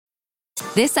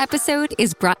This episode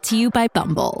is brought to you by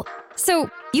Bumble.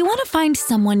 So, you want to find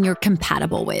someone you're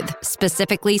compatible with,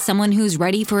 specifically someone who's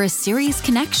ready for a serious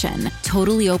connection,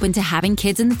 totally open to having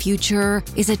kids in the future,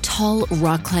 is a tall,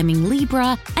 rock-climbing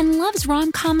Libra, and loves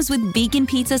rom-coms with vegan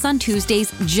pizzas on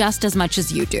Tuesdays just as much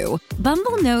as you do.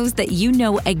 Bumble knows that you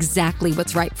know exactly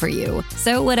what's right for you.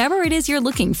 So whatever it is you're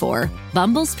looking for,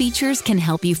 Bumble's features can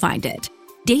help you find it.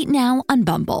 Date now on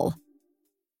Bumble.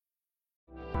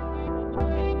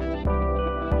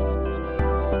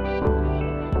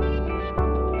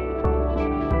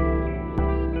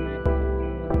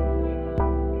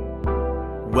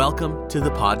 Welcome to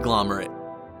the Podglomerate.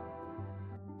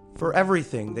 For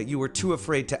everything that you were too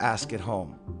afraid to ask at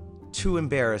home, too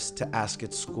embarrassed to ask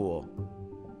at school,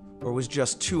 or was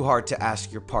just too hard to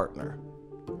ask your partner,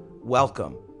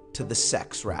 welcome to the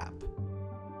Sex Wrap.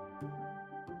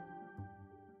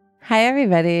 Hi,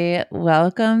 everybody.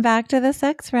 Welcome back to the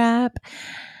Sex Wrap.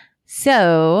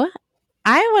 So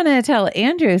I want to tell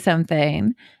Andrew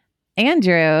something.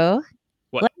 Andrew,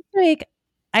 what? Last week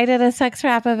I did a Sex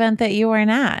Wrap event that you weren't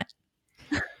at.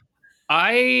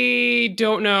 I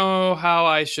don't know how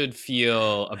I should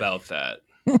feel about that.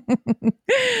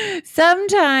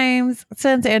 Sometimes,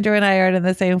 since Andrew and I are in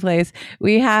the same place,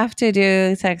 we have to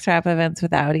do Sex Wrap events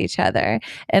without each other.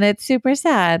 And it's super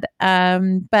sad,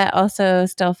 but also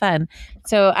still fun.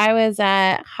 So I was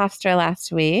at Hofstra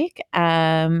last week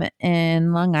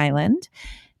in Long Island,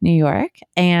 New York,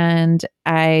 and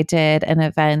I did an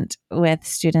event with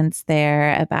students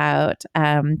there about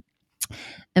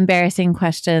embarrassing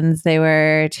questions they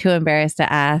were too embarrassed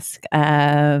to ask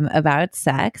about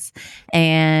sex,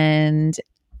 and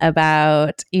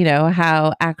about,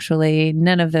 how actually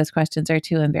none of those questions are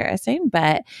too embarrassing,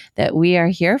 but that we are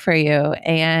here for you.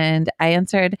 And I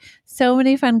answered so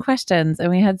many fun questions and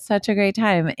we had such a great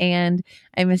time, and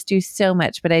I missed you so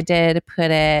much, but I did put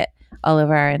it all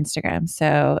over our Instagram.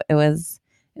 So it was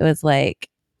like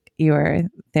you were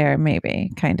there,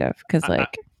 maybe, kind of, because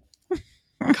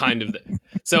kind of.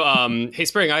 So, hey,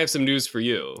 Spring, I have some news for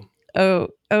you. Oh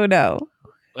no.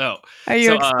 Oh, are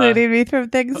you excluding me from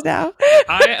things now?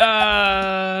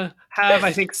 I have,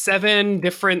 I think, 7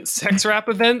 different Sex Wrap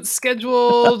events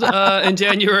scheduled in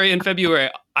January and February.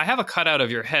 I have a cutout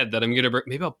of your head that I'm going to bring.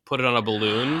 Maybe I'll put it on a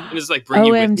balloon and just bring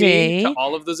you with me to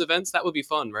all of those events. That would be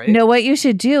fun, right? No, what you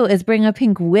should do is bring a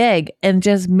pink wig and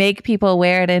just make people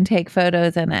wear it and take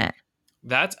photos in it.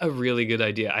 That's a really good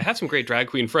idea. I have some great drag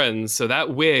queen friends, so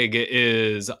that wig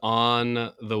is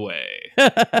on the way.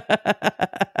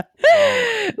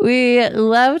 We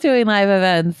love doing live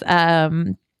events,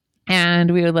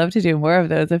 and we would love to do more of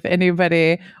those. If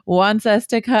anybody wants us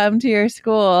to come to your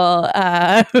school,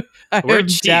 we're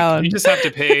cheap. Down. You just have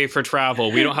to pay for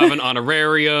travel. We don't have an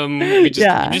honorarium. You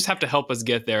just have to help us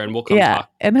get there, and we'll come talk.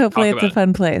 And hopefully it's a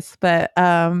fun place. But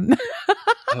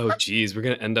oh, geez, we're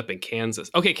going to end up in Kansas.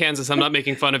 Okay, Kansas, I'm not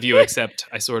making fun of you, except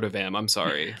I sort of am. I'm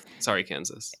sorry. Sorry,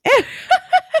 Kansas.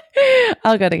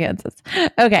 I'll go to Kansas.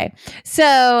 Okay.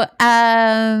 So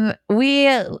we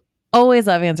always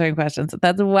love answering questions.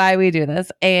 That's why we do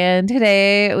this. And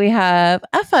today we have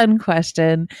a fun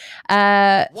question.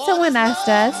 Someone asked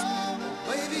us,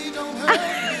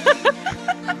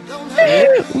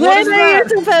 when are you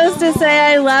supposed to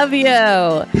say I love you?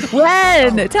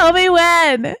 When? Tell me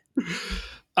when.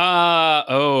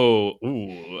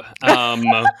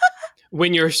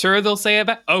 When you're sure they'll say it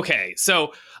back? Okay,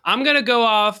 so I'm going to go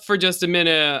off for just a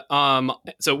minute.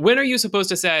 So when are you supposed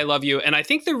to say I love you? And I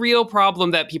think the real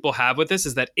problem that people have with this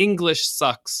is that English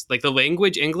sucks. Like the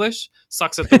language English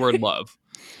sucks at the word love.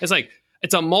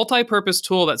 It's a multi-purpose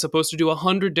tool that's supposed to do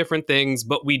 100 different things,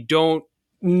 but we don't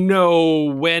know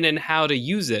when and how to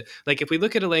use it. Like if we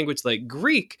look at a language like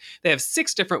Greek, they have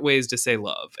 6 different ways to say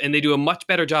love, and they do a much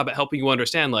better job at helping you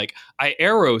understand. Like I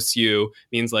eros you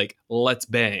means like let's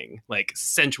bang, like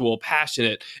sensual,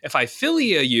 passionate. If I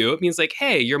philia you, it means like,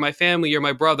 hey, you're my family, you're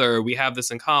my brother, we have this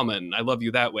in common, I love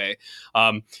you that way.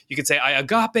 You could say I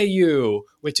agape you,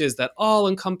 which is that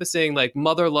all-encompassing, like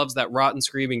mother loves that rotten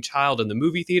screaming child in the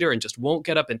movie theater and just won't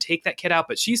get up and take that kid out,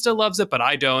 but she still loves it, but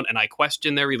I don't, and I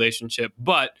question their relationship,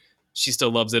 but she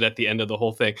still loves it at the end of the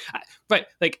whole thing. But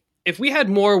like if we had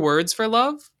more words for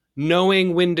love,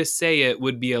 knowing when to say it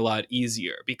would be a lot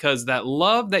easier, because that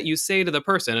love that you say to the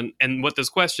person, and what this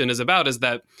question is about is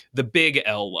that the big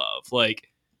L love, like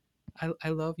I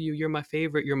love you, you're my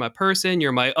favorite, you're my person,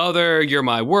 you're my other, you're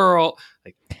my world,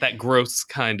 like that gross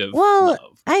kind of love.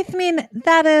 I mean,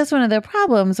 that is one of the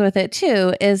problems with it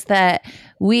too, is that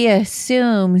we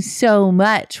assume so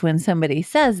much when somebody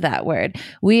says that word.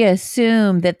 We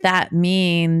assume that that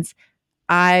means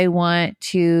I want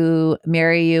to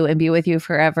marry you and be with you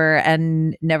forever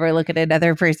and never look at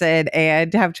another person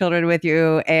and have children with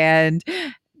you. And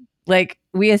like,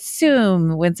 we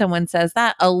assume when someone says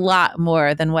that a lot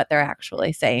more than what they're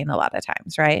actually saying a lot of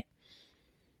times, right?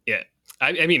 Yeah.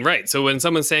 I mean, right. So when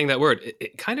someone's saying that word,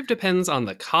 it kind of depends on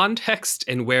the context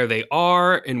and where they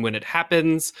are and when it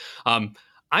happens.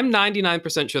 I'm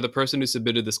 99% sure the person who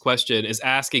submitted this question is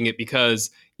asking it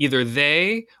because either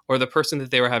they or the person that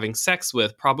they were having sex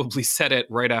with probably said it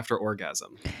right after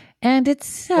orgasm. And it's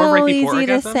so easy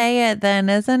orgasm to say it then,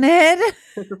 isn't it?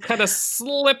 It kind of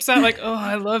slips out like, oh,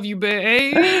 I love you,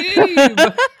 babe.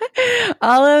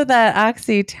 All of that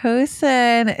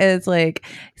oxytocin is like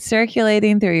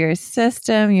circulating through your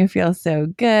system. You feel so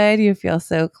good. You feel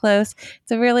so close.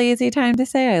 It's a really easy time to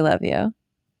say I love you.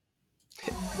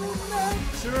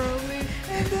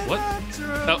 What?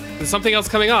 Oh, there's something else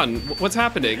coming on. What's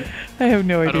happening? I have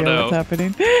no idea what's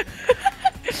happening.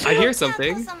 I hear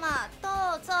something.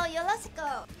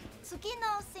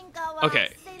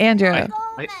 Okay. Andrew.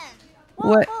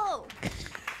 What?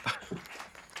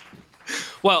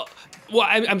 Well,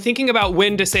 I'm thinking about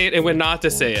when to say it and when not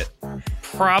to say it.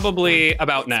 Probably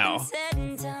about now.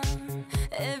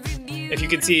 If you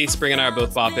can see, Spring and I are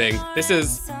both bopping. This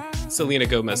is Selena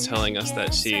Gomez telling us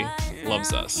that she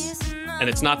loves us. And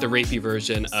it's not the rapey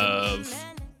version of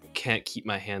Can't Keep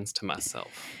My Hands to Myself.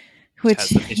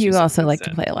 Which you also like to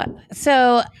play a lot.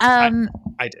 So, I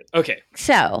did. Okay.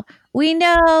 So we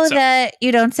know that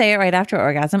you don't say it right after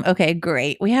orgasm. Okay,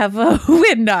 great. We have a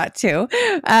win not to.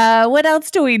 What else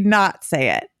do we not say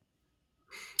it?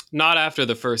 Not after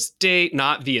the first date,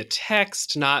 not via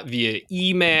text, not via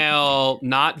email,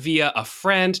 not via a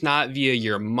friend, not via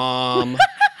your mom.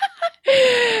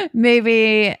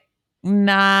 Maybe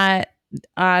not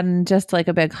on just like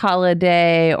a big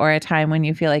holiday or a time when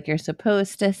you feel like you're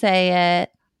supposed to say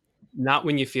it. Not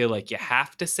when you feel like you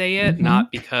have to say it, not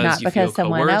because you feel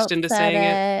coerced into saying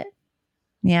it.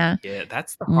 Yeah. Yeah,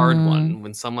 that's the hard one.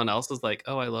 When someone else is like,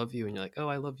 oh, I love you. And you're like, oh,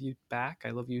 I love you back.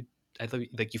 I love you.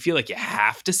 Like, you feel like you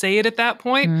have to say it at that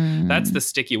point. That's the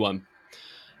sticky one.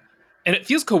 And it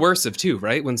feels coercive too,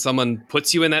 right? When someone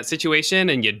puts you in that situation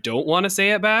and you don't want to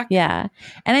say it back. Yeah.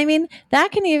 And I mean,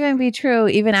 that can even be true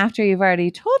even after you've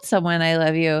already told someone I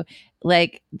love you.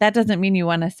 Like, that doesn't mean you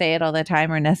want to say it all the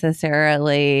time or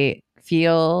necessarily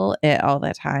feel it all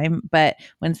the time. But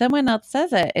when someone else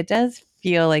says it, it does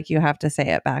feel like you have to say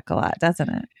it back a lot, doesn't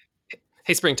it?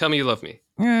 Hey, Spring, tell me you love me.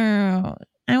 I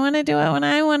want to do it when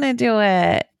I want to do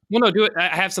it. Well, no, do it. I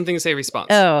have something to say response.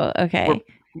 Oh, okay.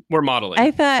 We're modeling.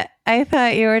 I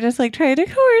thought you were just like trying to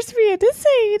coerce me into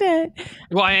saying it.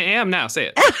 Well, I am now. Say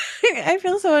it. I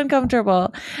feel so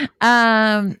uncomfortable.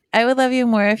 I would love you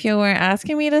more if you weren't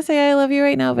asking me to say I love you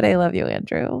right now, but I love you,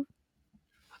 Andrew.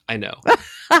 I know.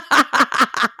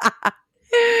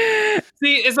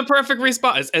 See, it's a perfect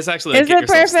response. It's actually like, is it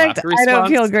perfect? I don't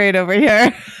feel great over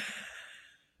here.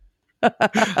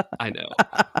 I know.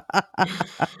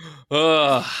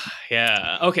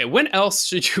 Yeah. Okay. When else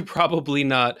should you probably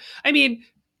not? I mean,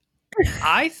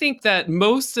 I think that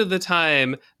most of the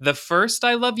time, the first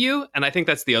I love you, and I think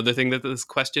that's the other thing that this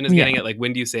question is getting at, like,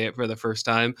 when do you say it for the first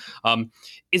time,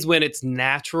 is when it's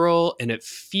natural and it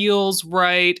feels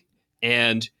right.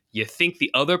 And you think the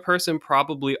other person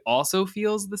probably also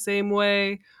feels the same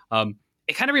way.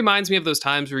 It kind of reminds me of those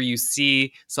times where you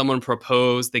see someone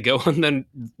propose, they go on the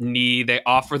knee, they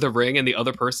offer the ring, and the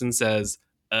other person says,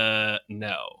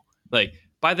 no. Like,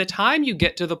 by the time you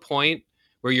get to the point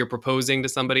where you're proposing to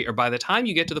somebody, or by the time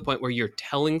you get to the point where you're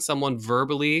telling someone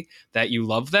verbally that you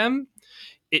love them,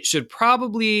 it should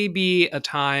probably be a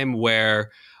time where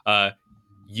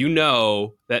you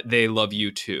know that they love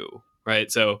you too,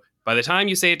 right? So by the time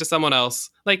you say it to someone else,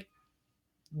 like,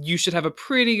 you should have a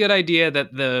pretty good idea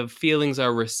that the feelings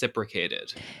are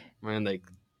reciprocated. And like,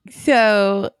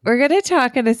 so we're going to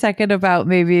talk in a second about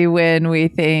maybe when we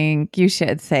think you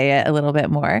should say it a little bit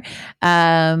more.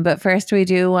 But first, we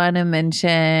do want to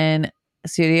mention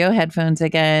Studio Headphones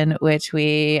again, which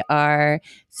we are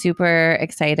super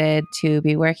excited to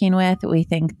be working with. We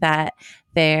think that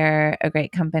they're a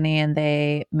great company and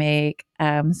they make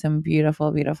some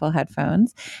beautiful, beautiful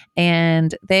headphones.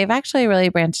 And they've actually really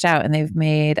branched out and they've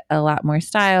made a lot more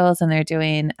styles, and they're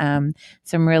doing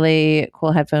some really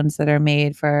cool headphones that are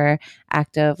made for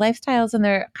active lifestyles, and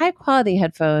they're high quality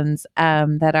headphones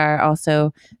that are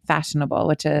also fashionable,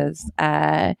 which is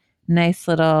a nice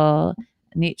little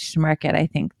niche market I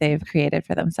think they've created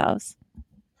for themselves.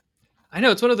 I know,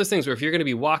 it's one of those things where if you're going to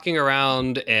be walking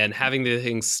around and having the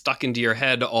things stuck into your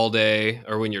head all day,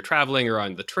 or when you're traveling or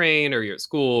on the train or you're at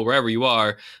school, wherever you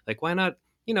are, like, why not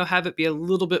have it be a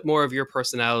little bit more of your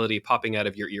personality popping out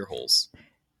of your ear holes.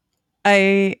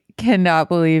 I cannot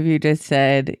believe you just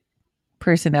said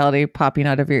personality popping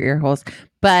out of your ear holes,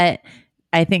 but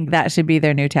I think that should be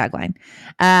their new tagline.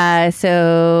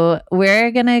 So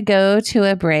we're going to go to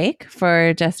a break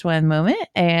for just one moment,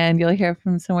 and you'll hear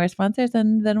from some more sponsors,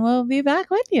 and then we'll be back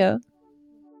with you.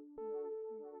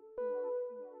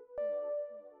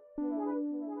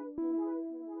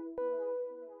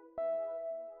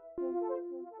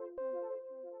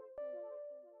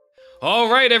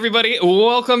 All right, everybody,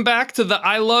 welcome back to the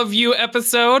I Love You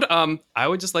episode. I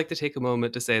would just like to take a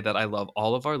moment to say that I love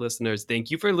all of our listeners. Thank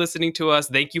you for listening to us.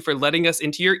 Thank you for letting us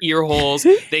into your ear holes.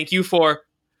 Thank you for,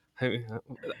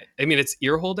 it's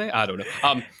ear hole day? I don't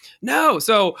know.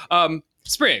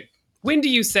 Spring, when do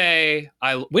you say,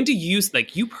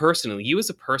 you personally, you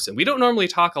as a person, we don't normally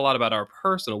talk a lot about our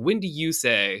personal, when do you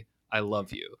say, I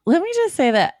love you? Let me just say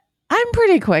that I'm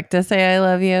pretty quick to say I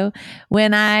love you.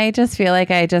 When I just feel like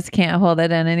I just can't hold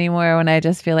it in anymore, when I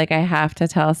just feel like I have to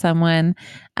tell someone,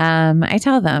 I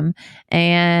tell them.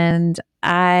 And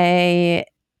I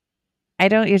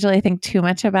don't usually think too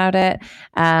much about it.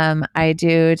 I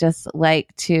do just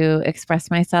like to express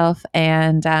myself.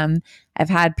 And I've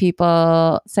had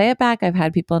people say it back. I've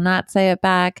had people not say it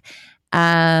back.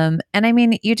 And I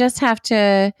mean, you just have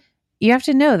to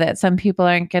know that some people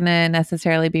aren't going to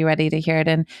necessarily be ready to hear it,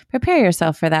 and prepare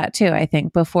yourself for that too, I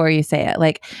think, before you say it.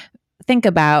 Like, think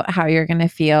about how you're going to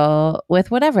feel with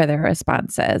whatever their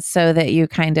response is, so that you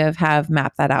kind of have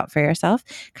mapped that out for yourself.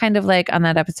 Kind of like on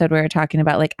that episode, we were talking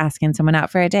about like asking someone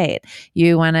out for a date.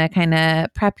 You want to kind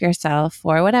of prep yourself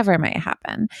for whatever might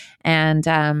happen.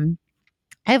 And,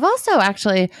 I've also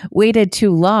actually waited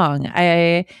too long.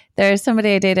 There's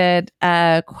somebody I dated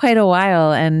quite a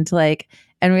while, and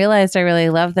realized I really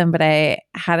loved them, but I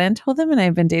hadn't told them, and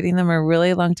I've been dating them a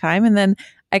really long time. And then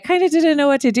I kind of didn't know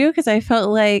what to do, because I felt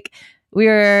like we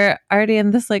were already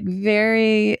in this like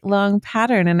very long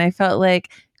pattern, and I felt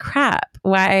like, crap,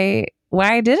 why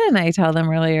didn't I tell them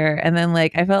earlier? And then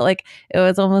I felt like it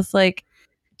was almost like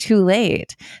too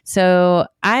late. So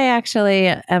I actually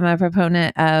am a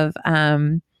proponent of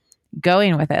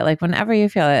going with it. Like, whenever you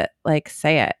feel it,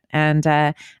 say it. And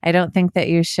I don't think that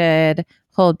you should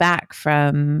hold back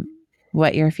from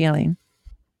what you're feeling.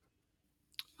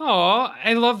 Oh,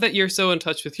 I love that you're so in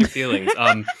touch with your feelings.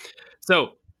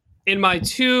 So in my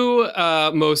two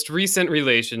most recent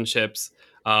relationships,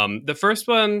 the first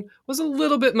one was a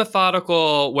little bit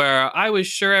methodical, where I was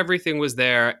sure everything was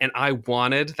there, and I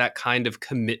wanted that kind of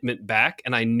commitment back.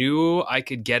 And I knew I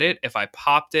could get it if I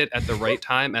popped it at the right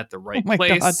time, at the right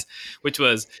place, God. Which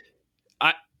was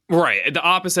the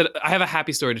opposite. I have a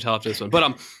happy story to tell after this one,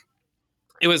 but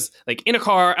it was like in a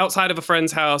car outside of a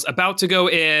friend's house, about to go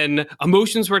in.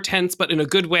 Emotions were tense, but in a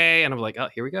good way. And I'm like, oh,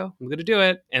 here we go. I'm going to do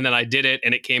it. And then I did it,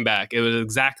 and it came back. It was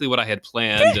exactly what I had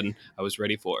planned and I was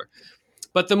ready for.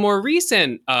 But the more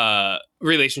recent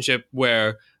relationship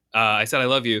where I said I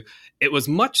love you, it was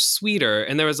much sweeter,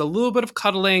 and there was a little bit of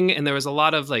cuddling, and there was a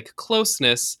lot of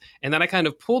closeness. And then I kind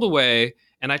of pulled away,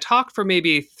 and I talked for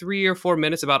maybe 3 or 4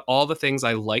 minutes about all the things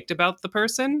I liked about the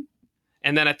person.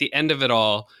 And then at the end of it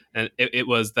all, it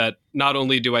was that not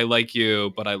only do I like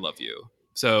you, but I love you.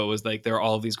 So it was like, there are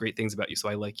all of these great things about you. So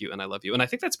I like you and I love you. And I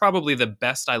think that's probably the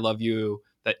best I love you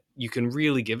that you can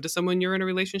really give to someone you're in a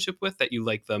relationship with, that you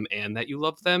like them and that you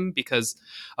love them. Because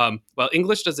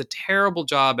English does a terrible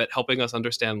job at helping us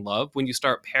understand love when you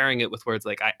start pairing it with words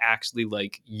like, I actually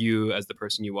like you as the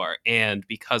person you are. And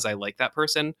because I like that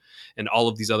person and all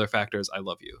of these other factors, I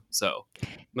love you. So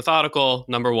methodical,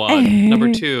 number one.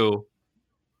 Number two,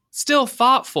 still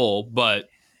thoughtful, but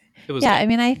it was. Yeah, I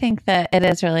mean, I think that it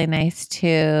is really nice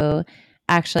to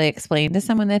actually explain to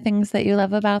someone the things that you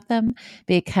love about them,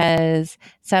 because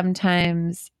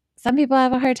sometimes some people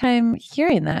have a hard time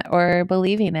hearing that or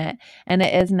believing it. And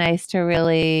it is nice to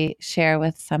really share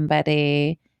with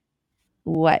somebody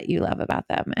what you love about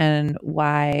them and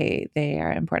why they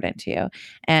are important to you.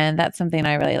 And that's something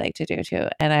I really like to do too.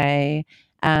 And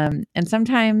and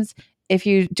sometimes if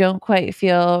you don't quite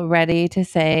feel ready to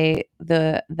say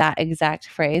that exact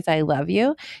phrase, I love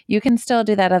you, you can still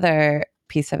do that other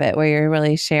piece of it where you're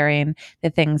really sharing the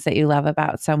things that you love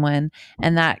about someone.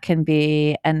 And that can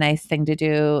be a nice thing to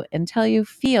do until you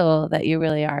feel that you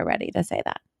really are ready to say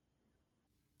that.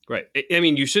 Right. I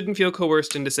mean, you shouldn't feel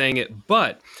coerced into saying it,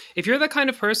 but if you're the kind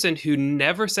of person who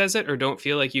never says it or don't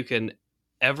feel like you can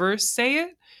ever say it,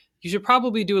 you should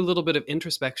probably do a little bit of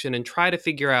introspection and try to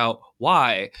figure out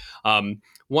why.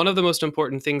 One of the most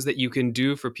important things that you can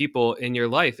do for people in your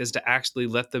life is to actually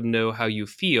let them know how you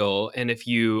feel. And if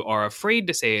you are afraid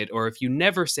to say it, or if you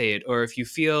never say it, or if you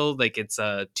feel like it's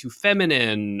too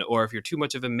feminine, or if you're too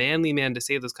much of a manly man to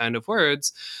say those kind of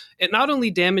words, it not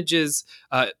only damages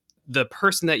the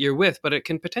person that you're with, but it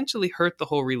can potentially hurt the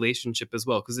whole relationship as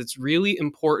well. Because it's really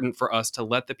important for us to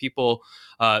let the people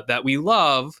that we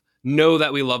love know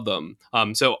that we love them.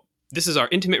 So this is our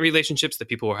intimate relationships, the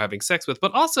people we're having sex with,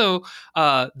 but also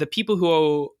the people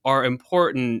who are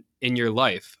important in your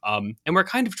life. And we're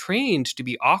kind of trained to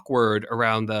be awkward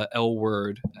around the L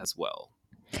word as well.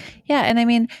 Yeah. And I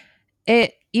mean,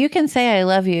 you can say I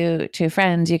love you to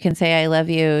friends. You can say I love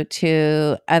you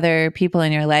to other people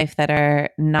in your life that are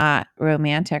not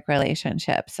romantic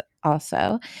relationships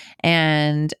also.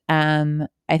 And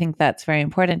I think that's very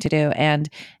important to do. And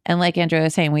like Andrew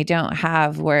was saying, we don't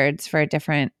have words for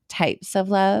different types of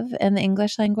love in the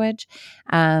English language.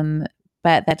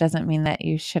 But that doesn't mean that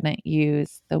you shouldn't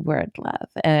use the word love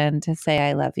and to say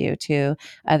I love you to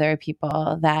other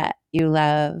people that you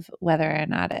love, whether or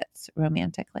not it's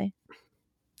romantically.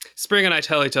 Spring and I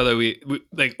tell each other, we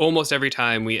like almost every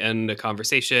time we end a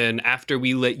conversation after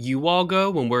we let you all go,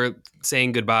 when we're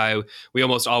saying goodbye, we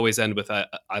almost always end with I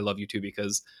love you too,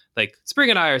 because like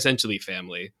Spring and I are essentially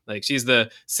family. Like she's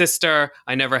the sister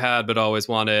I never had but always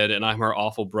wanted, and I'm her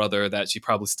awful brother that she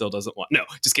probably still doesn't want. No,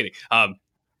 just kidding.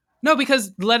 No,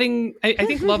 because I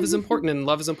think love is important, and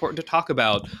love is important to talk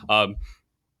about.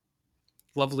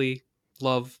 Lovely,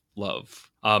 love.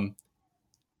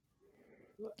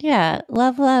 Yeah,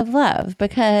 love,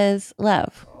 because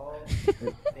love. All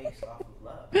based off of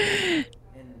love.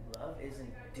 And love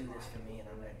isn't do this for me and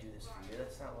I'm going to do this for you.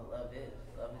 That's not what love is.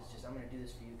 Love is just I'm going to do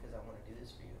this for you because I want to do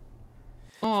this for you.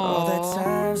 All the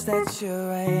times that you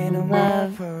rain on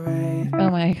my parade. Oh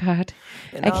my God.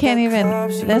 I can't even.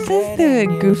 This is the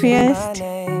goofiest,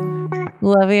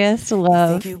 loviest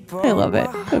love. I love it.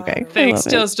 Okay. Thanks,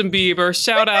 Justin Bieber.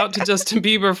 Shout out to Justin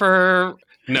Bieber for her.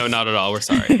 No, not at all. We're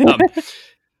sorry. No,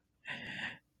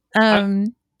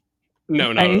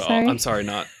 not at all. I'm sorry.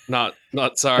 Not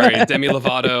sorry. Demi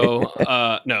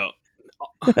Lovato. No.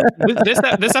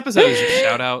 This episode is just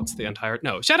shout outs the entire.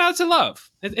 No, shout out to love.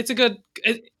 It's a good.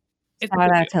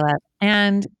 Shout out to love.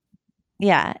 And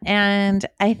yeah, and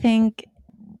I think,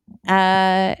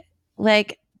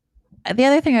 like. The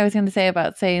other thing I was going to say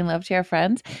about saying love to your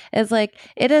friends is like,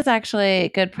 it is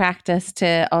actually good practice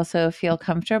to also feel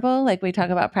comfortable. Like we talk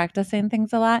about practicing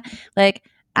things a lot, like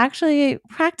actually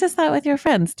practice that with your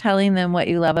friends, telling them what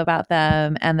you love about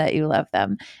them and that you love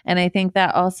them. And I think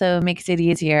that also makes it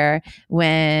easier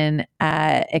when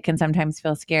it can sometimes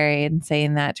feel scary in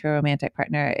saying that to a romantic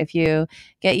partner. If you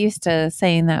get used to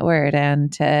saying that word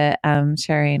and to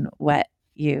sharing what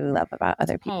you love about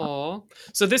other people.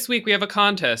 Aww. So this week we have a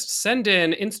contest. Send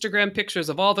in Instagram pictures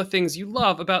of all the things you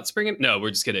love about spring and... No, we're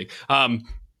just kidding.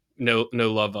 No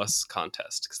love us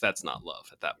contest, because that's not love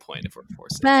at that point if we're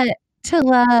forcing. But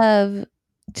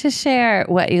to share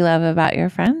what you love about your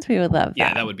friends, we would love that.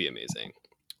 Yeah, that would be amazing.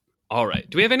 All right.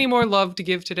 Do we have any more love to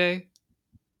give today?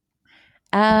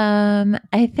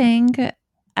 I think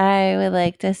I would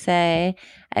like to say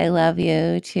I love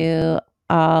you to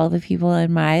all the people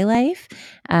in my life,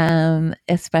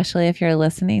 especially if you're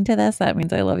listening to this. That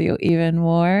means I love you even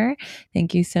more.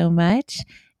 Thank you so much.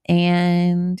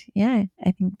 And yeah,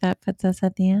 I think that puts us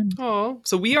at the end. Oh,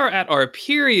 so we are at our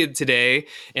period today.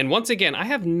 And once again, I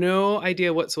have no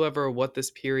idea whatsoever what this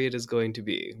period is going to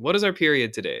be. What is our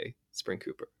period today, Spring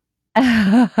Cooper?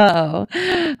 Oh,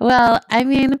 well, I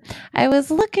mean, I was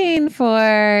looking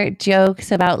for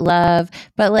jokes about love,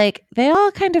 but like they all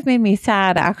kind of made me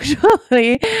sad,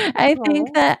 actually. I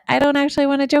think that I don't actually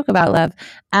want to joke about love.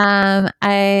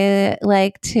 I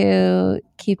like to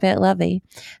keep it lovey.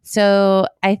 So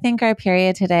I think our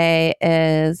period today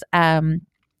is, I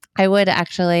would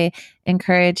actually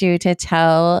encourage you to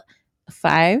tell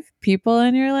 5 people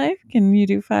in your life. Can you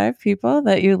do 5 people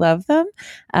that you love them?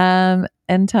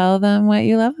 And tell them what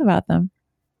you love about them.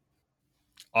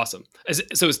 Awesome.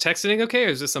 So is texting okay, or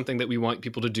is this something that we want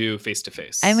people to do face to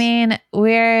face? I mean,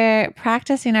 we're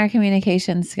practicing our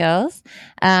communication skills.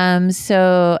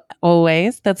 So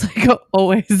always, that's like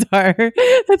always our,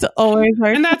 that's always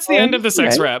our. And that's the end of the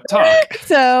sex wrap talk.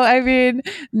 So, I mean,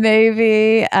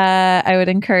 maybe I would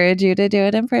encourage you to do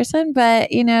it in person,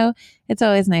 but you know, it's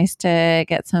always nice to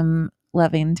get some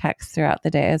loving texts throughout the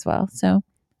day as well. So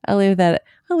I'll leave that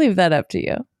up to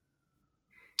you.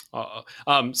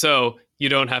 So You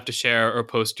don't have to share or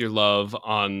post your love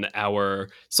on our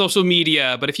social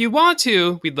media, but if you want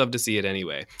to, we'd love to see it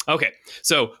anyway. Okay,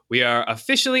 so we are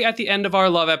officially at the end of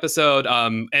our love episode,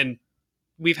 and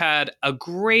we've had a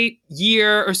great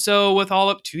year or so with all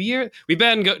of 2 years. We've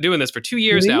been doing this for 2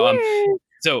 years now.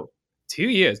 So 2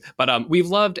 years, but we've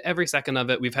loved every second of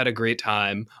it. We've had a great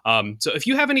time. So if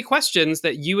you have any questions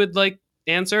that you would like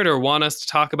answered or want us to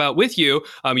talk about with you,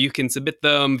 you can submit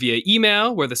them via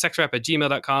email. We're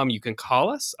thesexwrap@gmail.com. You can call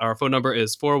us. Our phone number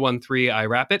is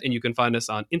 413-I-WRAP-IT, and you can find us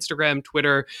on Instagram,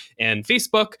 Twitter, and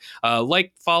Facebook.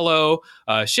 Like, follow,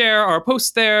 share our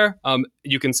posts there.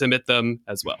 You can submit them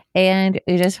as well. And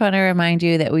we just want to remind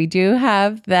you that we do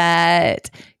have that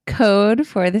code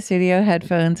for the studio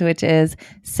headphones, which is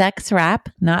SexWrap,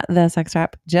 not the Sex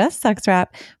Wrap, just SexWrap,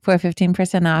 for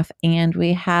 15% off. And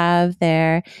we have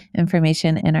their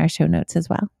information in our show notes as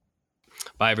well.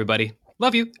 Bye, everybody.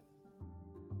 Love you.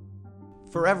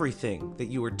 For everything that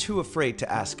you were too afraid to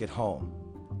ask at home,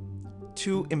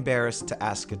 too embarrassed to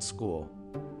ask at school,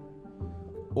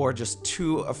 or just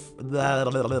too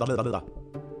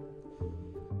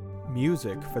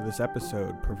Music for this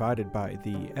episode provided by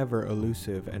the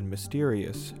ever-elusive and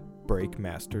mysterious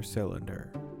Breakmaster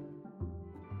Cylinder.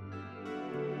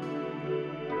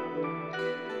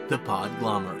 The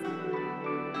Podglomerate,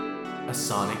 a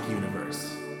sonic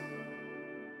universe.